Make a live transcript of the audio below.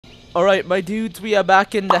Alright, my dudes, we are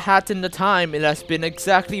back in the Hat in the Time. It has been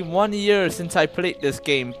exactly 1 year since I played this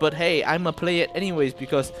game. But hey, I'ma play it anyways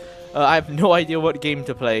because I have no idea what game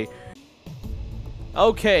to play.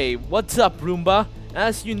 Okay, what's up, Roomba?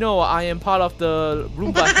 As you know, I am part of the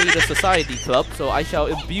Roomba Hater Society Club, so I shall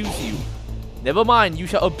abuse you. Never mind, you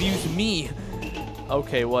shall abuse me.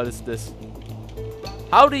 Okay, what is this?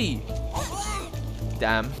 Howdy!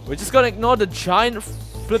 Damn, we're just gonna ignore the giant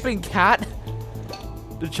flipping cat?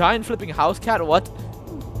 The giant flipping house cat? What?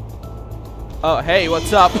 Oh, hey,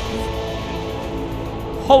 what's up?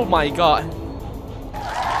 Oh my god.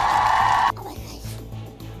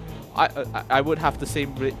 I would have the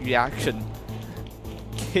same reaction.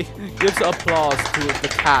 Gives applause to the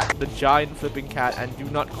cat, the giant flipping cat, and do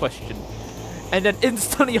not question. And then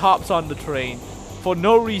instantly hops on the train for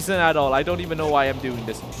no reason at all. I don't even know why I'm doing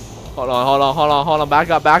this. Hold on.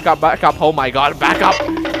 Back up. Oh my god, back up.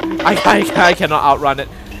 I cannot outrun it.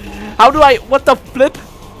 How do I? What the flip?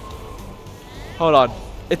 Hold on.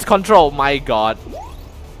 It's control. My god.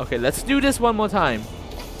 Okay, let's do this one more time.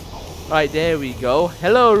 Alright, there we go.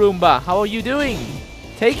 Hello, Roomba. How are you doing?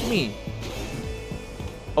 Take me.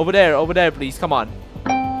 Over there, please. Come on.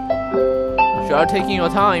 Sure, taking your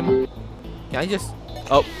time. Can I just...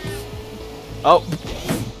 Oh.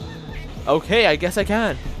 Okay, I guess I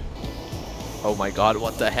can. Oh my god,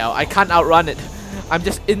 what the hell? I can't outrun it. I'm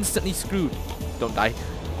just instantly screwed. Don't die.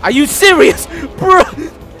 Are you serious?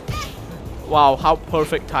 Bruh! Wow, how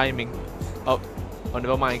perfect timing. Oh,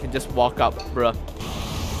 never mind. I can just walk up, bruh.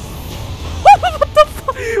 What the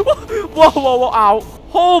fuck? Whoa, ow.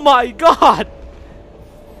 Oh my god!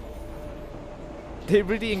 They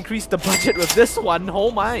really increased the budget with this one.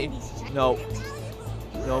 Oh my. No.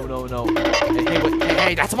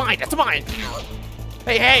 Hey, that's mine.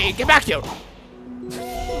 Hey, get back here.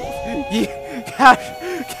 He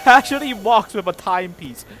casually walks with a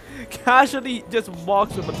timepiece. Casually just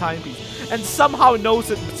walks with a timepiece. And somehow knows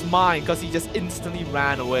it's mine because he just instantly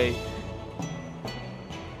ran away.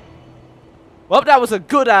 Well, that was a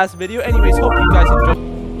good ass video. Anyways, hope you guys enjoyed.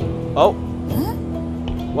 Oh.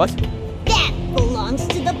 What? That belongs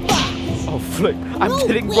to the boss. Oh, flip. I'm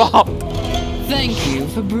getting robbed. Thank you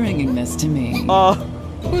for bringing this to me.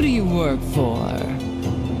 Who do you work for?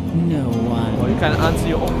 No one. Well, you can answer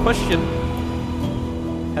your own question.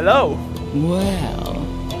 Hello. Well.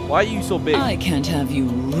 Why are you so big? I can't have you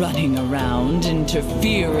running around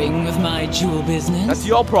interfering with my jewel business. That's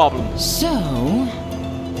your problem. So,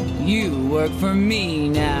 you work for me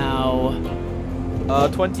now.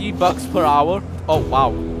 $20 per hour. Oh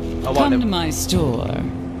wow. Come to my store.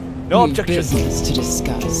 No We've objections. Business to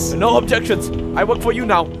discuss. No objections. I work for you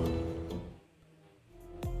now.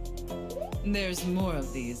 There's more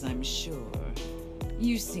of these, I'm sure.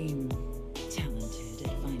 You seem talented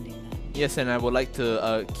at finding them. Yes, and I would like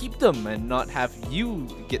to keep them and not have you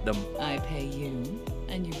get them. I pay you,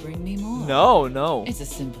 and you bring me more. No. It's a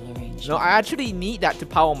simple arrangement. No, I actually need that to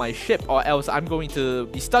power my ship, or else I'm going to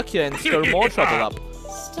be stuck here and stir more trouble up.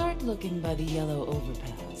 Start looking by the yellow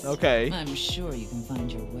overpass. Okay. I'm sure you can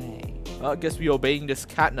find your way. I guess we're obeying this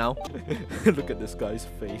cat now. Look at this guy's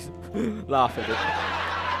face. Laugh at it.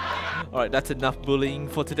 Alright, that's enough bullying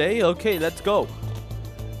for today. Okay, let's go.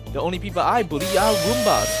 The only people I bully are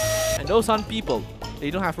Roombas. And those aren't people.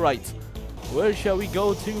 They don't have rights. Where shall we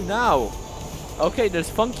go to now? Okay, there's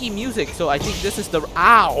funky music, so I think this is the...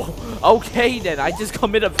 Ow! Okay then, I just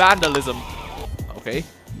committed vandalism. Okay.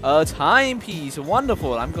 A timepiece.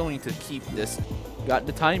 Wonderful. I'm going to keep this. Got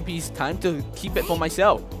the timepiece. Time to keep it for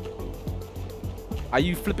myself. Are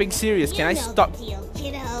you flipping serious? Can I stop?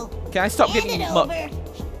 Can I stop getting them up?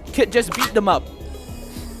 Kid, just beat them up.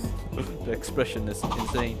 The expression is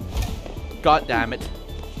insane. God damn it.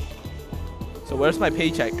 So where's my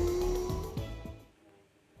paycheck?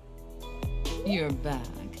 You're back.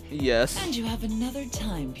 Yes. And you have another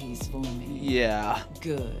timepiece for me. Yeah.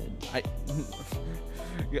 Good.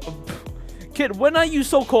 Kid, when are you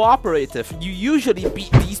so cooperative? You usually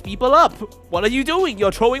beat these people up. What are you doing?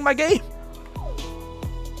 You're throwing my game.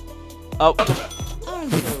 Oh. Our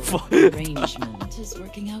little arrangement is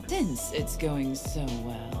working out since it's going so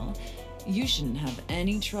well. You shouldn't have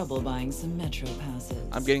any trouble buying some metro passes.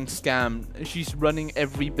 I'm getting scammed. She's running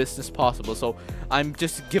every business possible, so I'm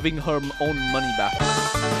just giving her own money back.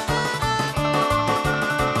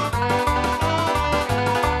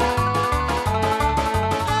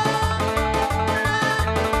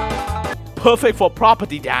 Perfect for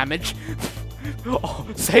property damage. Oh,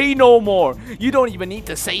 say no more. You don't even need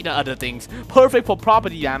to say the other things. Perfect for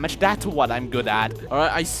property damage. That's what I'm good at.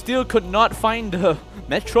 Alright, I still could not find the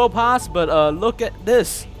Metro Pass, but look at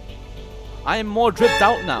this. I am more dripped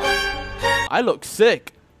out now. I look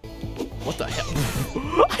sick. What the hell?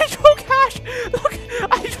 I throw cash! Look!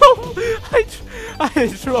 I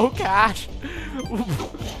throw cash!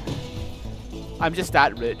 I'm just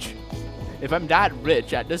that rich. If I'm that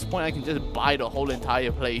rich, at this point I can just buy the whole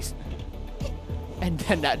entire place. And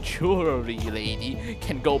then that jewelry lady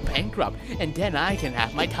can go bankrupt. And then I can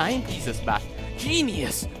have my timepieces back.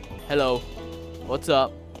 Genius! Hello. What's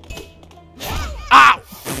up? Ow!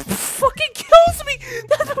 Fucking kills me!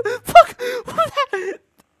 Fuck! What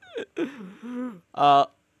that?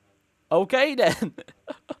 Okay then.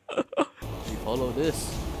 We follow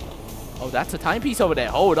this. Oh, that's a timepiece over there.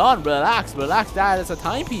 Hold on, relax, relax. That is a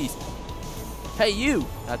timepiece. Hey, you.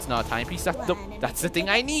 That's not a timepiece. That's the thing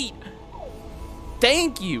I need.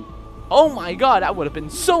 Thank you. Oh my god, that would have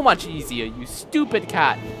been so much easier, you stupid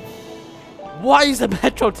cat. Why is the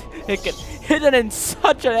metro ticket hidden in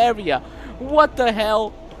such an area? What the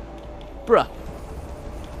hell? Bruh.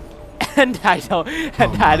 And I don't,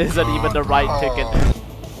 and that isn't even the right ticket.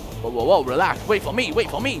 Whoa, whoa, whoa, relax. Wait for me,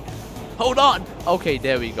 wait for me. Hold on. Okay,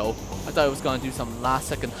 there we go. I thought I was gonna do some last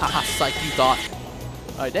second haha psych you thought.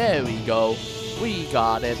 Alright, there we go. We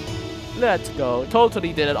got it. Let's go.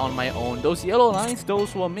 Totally did it on my own. Those yellow lines,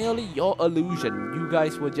 those were merely your illusion. You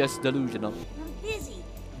guys were just delusional. I'm busy.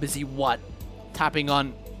 Busy what? Tapping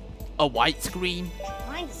on a white screen?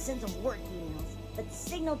 Trying to send some work emails, but the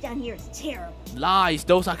signal down here is terrible. Lies.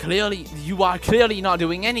 Those are clearly... You are clearly not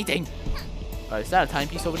doing anything. Alright, is that a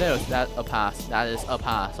timepiece over there or is that a pass? That is a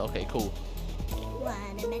pass. Okay, cool.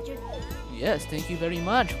 Wanna measure? Yes, thank you very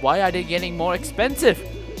much. Why are they getting more expensive?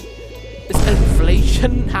 Is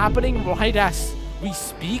inflation happening right as we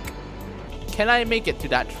speak? Can I make it to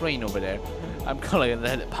that train over there? I'm gonna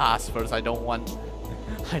let it pass first. I don't want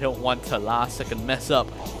to last second mess up.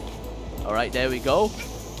 Alright, there we go.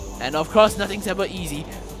 And of course nothing's ever easy.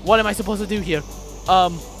 What am I supposed to do here?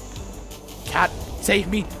 Cat, save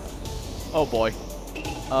me. Oh boy.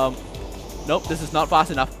 Nope, this is not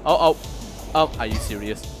fast enough. Oh, are you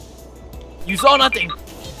serious? You saw nothing!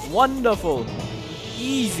 Wonderful.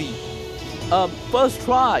 Easy. First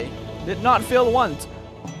try. Did not fail once.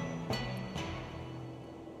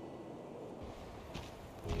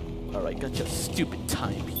 Alright, got your stupid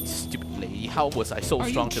timepiece, stupid lady. How was I so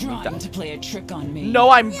strong to beat that? Are you trying to play a trick on me? No,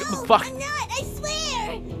 I'm... No, fuck. I'm not, I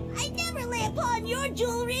swear! I never lay upon your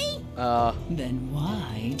jewelry! Then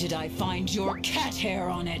why did I find your cat hair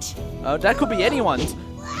on it? That could be anyone's.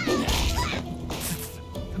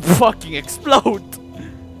 Fucking explode!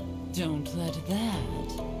 Don't let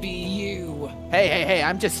that be you. Hey,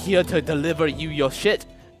 I'm just here to deliver you your shit.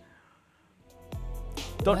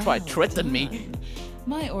 Don't try Well threaten me. done.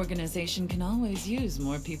 My organization can always use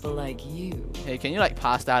more people like you. Hey, can you like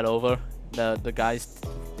pass that over? The guy's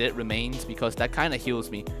dead remains, because that kind of heals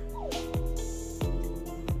me.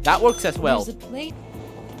 That works as well. There's a plate.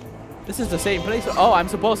 This is the same place. Oh, I'm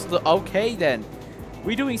supposed to... Okay, then.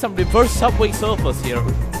 We're doing some reverse subway surfers here.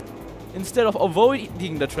 Instead of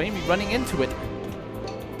avoiding the train, we're running into it.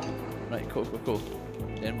 Right, cool.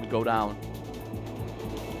 Then we go down.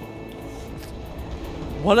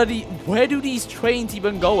 Where do these trains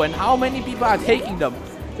even go, and how many people are taking them?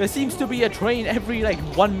 There seems to be a train every like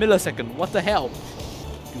 1 millisecond. What the hell?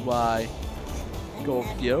 Do I go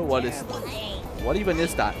here? What even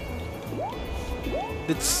is that?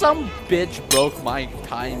 Did some bitch broke my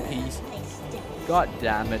timepiece? God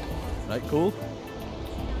damn it. Right, cool.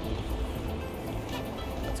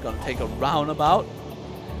 That's gonna take a roundabout.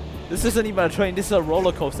 This isn't even a train, this is a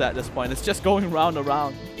roller coaster at this point. It's just going round and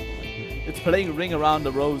round. It's playing Ring Around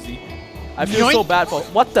the Rosie. I feel so bad for...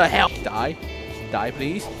 What the hell? Die. Die,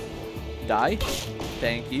 please. Die.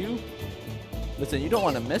 Thank you. Listen, you don't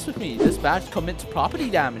want to mess with me. This badge commits property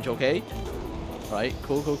damage, okay? Right,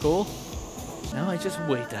 cool. Now I just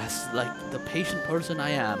wait as, like, the patient person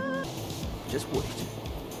I am. Just wait.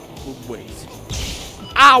 Wait.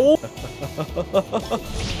 Ow!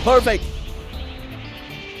 Perfect!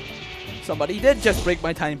 Somebody did just break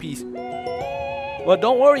my timepiece. Well,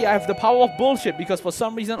 don't worry, I have the power of bullshit, because for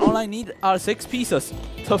some reason all I need are 6 pieces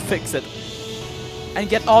to fix it. And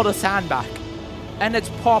get all the sand back. And its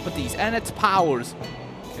properties, and its powers.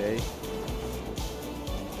 Okay.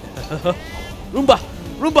 Roomba,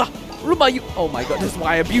 you... Oh my god, this is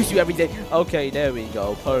why I abuse you every day. Okay, there we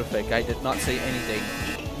go. Perfect. I did not say anything.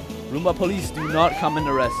 Roomba police, do not come and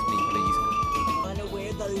arrest me, please. Wanna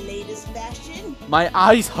wear the latest fashion? My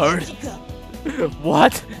eyes hurt.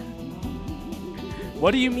 What?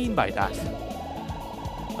 What do you mean by that?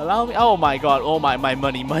 Allow me... Oh my god. Oh my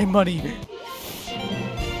money.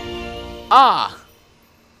 Ah!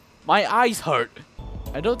 My eyes hurt.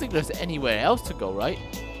 I don't think there's anywhere else to go, right?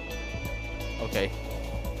 Okay.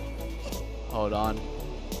 Hold on.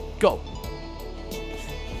 Go.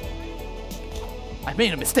 I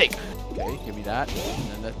made a mistake. Okay, give me that.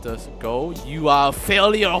 And then let us go. You are a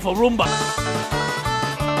failure of a Roomba.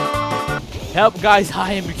 Help, guys.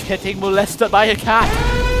 I am getting molested by a cat.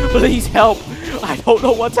 Please help. I don't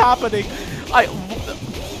know what's happening. I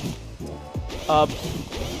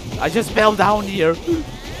just fell down here.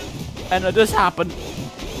 And this happened.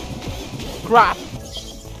 Crap.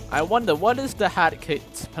 I wonder what is the Hat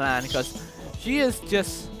Kid's plan, because she is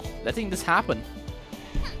just letting this happen.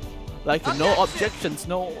 Like no objections,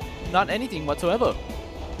 no, not anything whatsoever.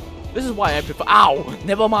 This is why I prefer. Ow!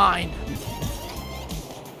 Never mind.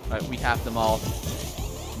 Right, we have them all.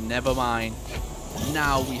 Never mind.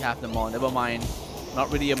 Now we have them all. Never mind.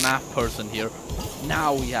 Not really a math person here.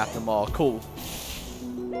 Now we have them all. Cool.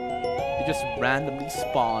 They just randomly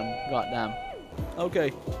spawn. Goddamn.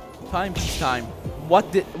 Okay. Timepiece time. What?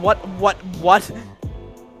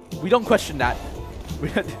 We don't question that.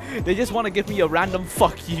 They just want to give me a random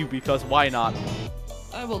fuck you because why not?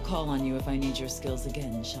 I will call on you if I need your skills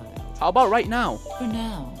again, child. How about right now? For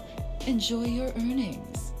now, enjoy your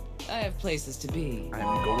earnings. I have places to be.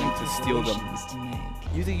 I'm going to steal them. To make.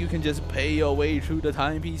 You think you can just pay your way through the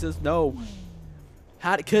timepieces? No.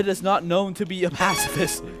 Hat Kid is not known to be a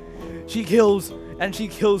pacifist. She kills, and she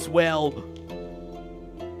kills well.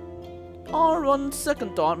 Or on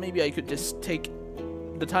second thought, maybe I could just take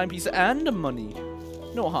the timepiece and the money.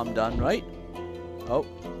 No harm done, right? Oh,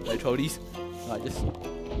 I toadies. I just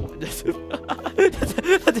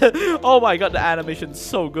oh my god, the animation's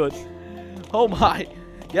so good. Oh my.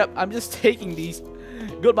 Yep, I'm just taking these.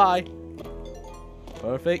 Goodbye.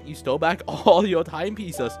 Perfect. You stole back all your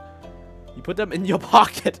timepieces. You put them in your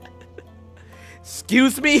pocket.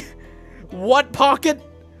 Excuse me? What pocket?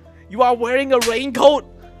 You are wearing a raincoat?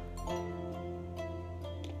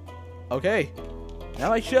 Okay.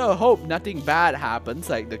 Now I sure hope nothing bad happens,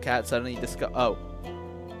 like the cat suddenly discover. Oh.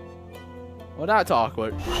 Well, that's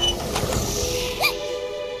awkward.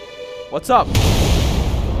 What's up?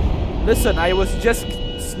 Listen, I was just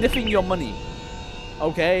sniffing your money.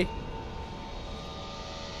 Okay.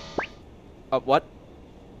 What?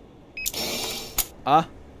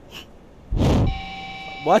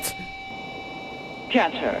 What?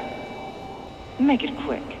 Catch her. Make it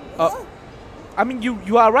quick. I mean,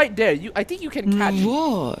 you are right there. I think you can catch.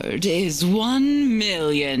 Reward is 1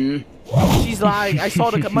 million. She's lying. I saw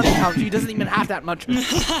the money count. She doesn't even have that much.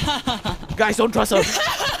 Guys, don't trust her.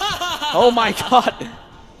 Oh my god.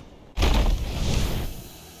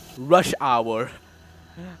 Rush hour.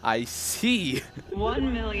 I see.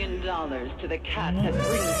 $1 million to the cat that brings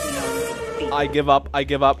me on its feet. I give up. I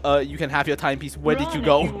give up. You can have your timepiece. Where did you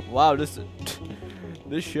go? Wow, this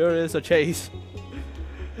sure is a chase.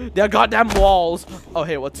 They're goddamn walls. Oh,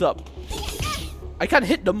 hey, what's up? I can't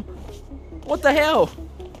hit them. What the hell?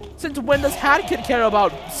 Since when does Hat Kid care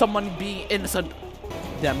about someone being innocent?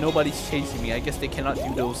 Damn, nobody's chasing me. I guess they cannot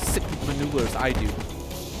do those sick maneuvers I do.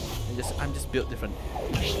 I'm just built different.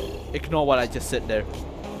 Ignore what I just said there.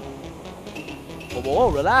 Whoa,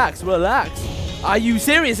 relax, relax. Are you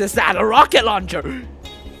serious? Is that a rocket launcher?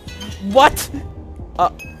 What?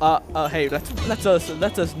 Hey, let's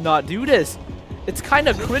us not do this. It's kind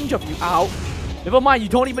of cringe of you. Ow. Never mind, you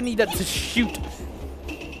don't even need that to shoot.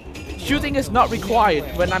 Shooting is not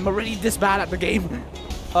required when I'm already this bad at the game.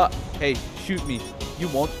 Hey, shoot me. You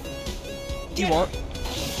won't. You won't.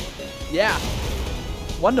 Yeah.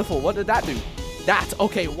 Wonderful. What did that do? That.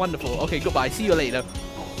 Okay, wonderful. Okay, goodbye. See you later.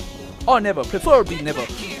 Or never. Preferably never.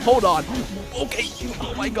 Hold on. Okay.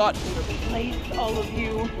 Oh my god. Replace all of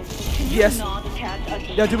you. Yes. Not catch a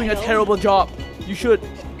They're doing a child? terrible job. You should.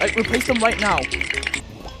 Replace them right now.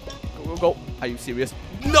 Go, go, go. Are you serious?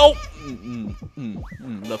 No!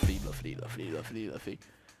 Lovely, lovely, lovely, lovely, lovely.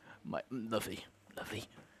 Lovely, lovely.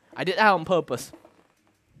 I did that on purpose.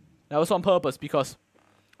 That was on purpose because,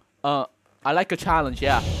 I like a challenge,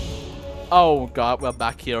 yeah. Oh god, we're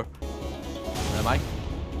back here. Where am I?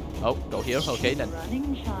 Oh, go here. Okay, then.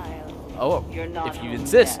 Running child. Oh, You're not if you home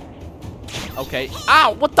insist. yet. Okay.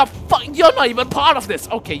 Ow! What the fuck? You're not even part of this.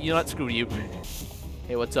 Okay, you know what? Screw you.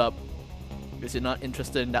 Hey, what's up? Guess you're not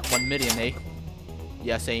interested in that 1 million, eh?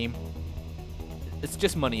 Yeah, same. It's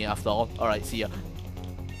just money after all. Alright, see ya.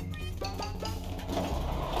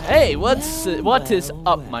 Hey, what is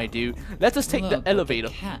up, my dude? Let us take the Look, elevator.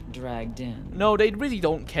 the cat dragged in. No, they really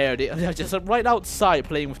don't care. They're just right outside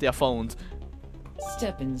playing with their phones.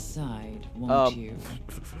 Step inside, won't you?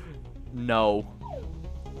 No.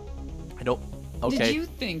 I don't. Okay. Did you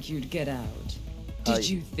think you'd get out? Did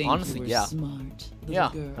you think honestly, you were yeah. smart, little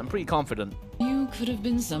Yeah, girl? I'm pretty confident. You could have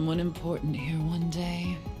been someone important here one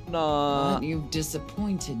day. Nah. But you've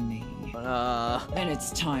disappointed me. Then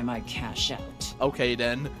it's time I cash out. Okay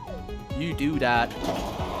then. You do that.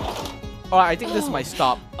 Alright, I think this is my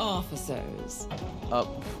stop. Officers.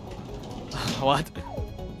 What?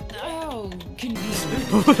 Oh,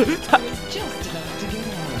 convenient. I was just about to get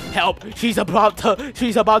out. Help! She's about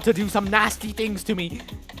to do some nasty things to me.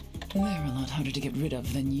 They're a lot harder to get rid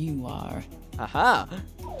of than you are. Aha!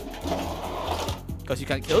 Because you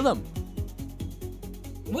can't kill them.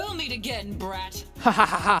 We'll meet again, brat. Ha ha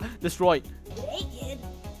ha ha! Destroyed. Hey, kid.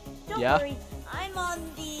 Don't Yeah? worry. I'm on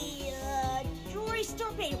the jewelry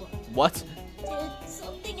store payroll. What? Did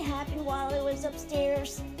something happen while I was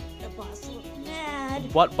upstairs? The boss looked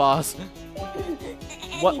mad. What, boss?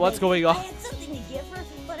 What's going on? I had something to give her,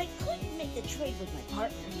 but I couldn't make the trade with my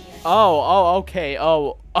partner here. Oh, okay.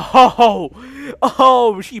 Oh,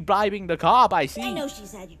 she bribing the cop, I see. I know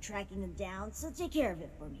she's had you tracking them down, so take care of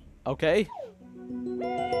it for me. Okay.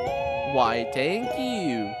 Why, thank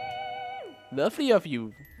you. Lovely of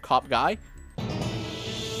you, cop guy.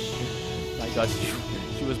 My god,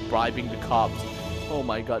 she was bribing the cops. Oh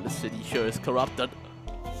my god, the city sure is corrupted.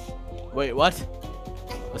 Wait, what?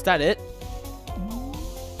 Was that it?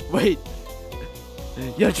 Wait.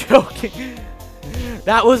 You're joking.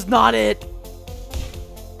 That was not it.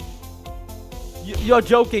 You're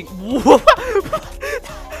joking.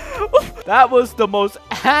 That was the most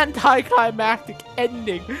anticlimactic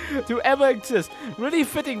ending to ever exist. Really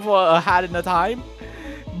fitting for a Hat in a Time.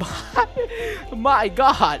 My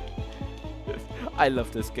god. I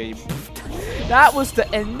love this game. That was the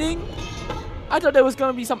ending? I thought there was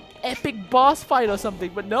gonna be some epic boss fight or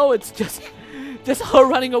something, but no, it's just her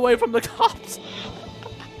running away from the cops.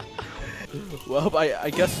 Well,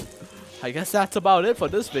 I guess that's about it for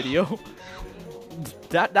this video.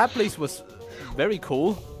 That place was very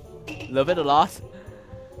cool. Love it a lot.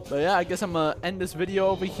 But yeah, I guess I'm gonna end this video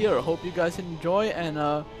over here. Hope you guys enjoy, and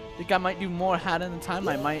think I might do more Hat in a Time.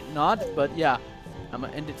 I might not, but yeah, I'm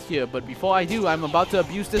gonna end it here. But before I do, I'm about to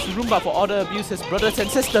abuse this Roomba for all the abuse his brothers and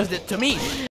sisters did to me.